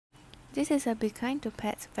This is a Be Kind to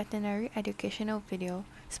Pets veterinary educational video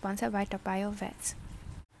sponsored by Toa Payoh Vets.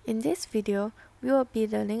 In this video, we will be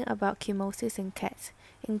learning about chemosis in cats,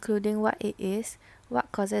 including what it is,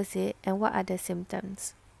 what causes it, and what are the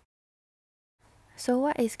symptoms. So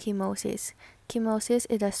what is chemosis? Chemosis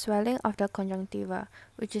is the swelling of the conjunctiva,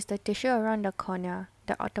 which is the tissue around the cornea,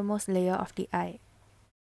 the outermost layer of the eye.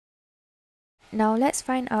 Now let's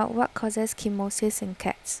find out what causes chemosis in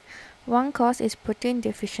cats. One cause is protein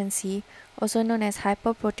deficiency, also known as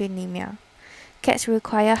hyperproteinemia. Cats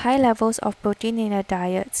require high levels of protein in their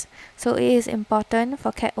diets, so it is important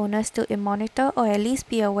for cat owners to monitor or at least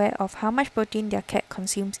be aware of how much protein their cat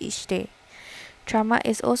consumes each day. Trauma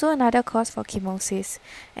is also another cause for chemosis,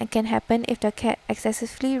 and can happen if the cat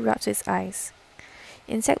excessively rubs its eyes.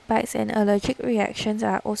 Insect bites and allergic reactions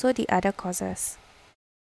are also the other causes.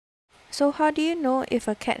 So how do you know if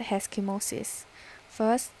a cat has chemosis?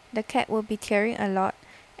 First, the cat will be tearing a lot,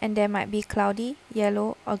 and there might be cloudy,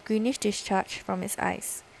 yellow, or greenish discharge from its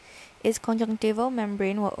eyes. Its conjunctival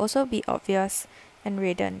membrane will also be obvious and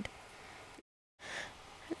reddened.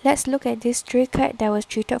 Let's look at this stray cat that was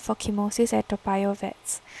treated for chemosis at Toa Payoh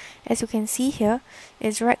Vets. As you can see here,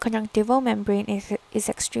 its right conjunctival membrane is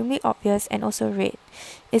extremely obvious and also red.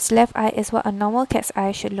 Its left eye is what a normal cat's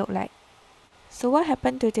eye should look like. So what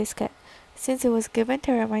happened to this cat? Since it was given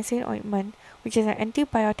terramycin ointment, which is an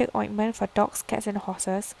antibiotic ointment for dogs, cats, and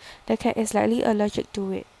horses, the cat is likely allergic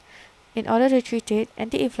to it. In order to treat it,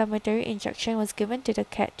 anti-inflammatory injection was given to the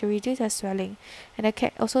cat to reduce the swelling, and the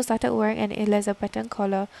cat also started wearing an Elizabethan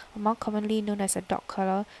collar, or more commonly known as a dog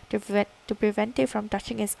collar, to prevent it from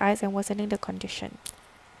touching its eyes and worsening the condition.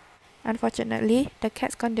 Unfortunately, the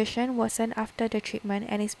cat's condition worsened after the treatment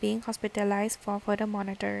and is being hospitalized for further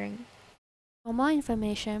monitoring. For more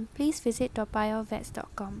information, please visit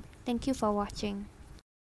toapayohvets.com. Thank you for watching.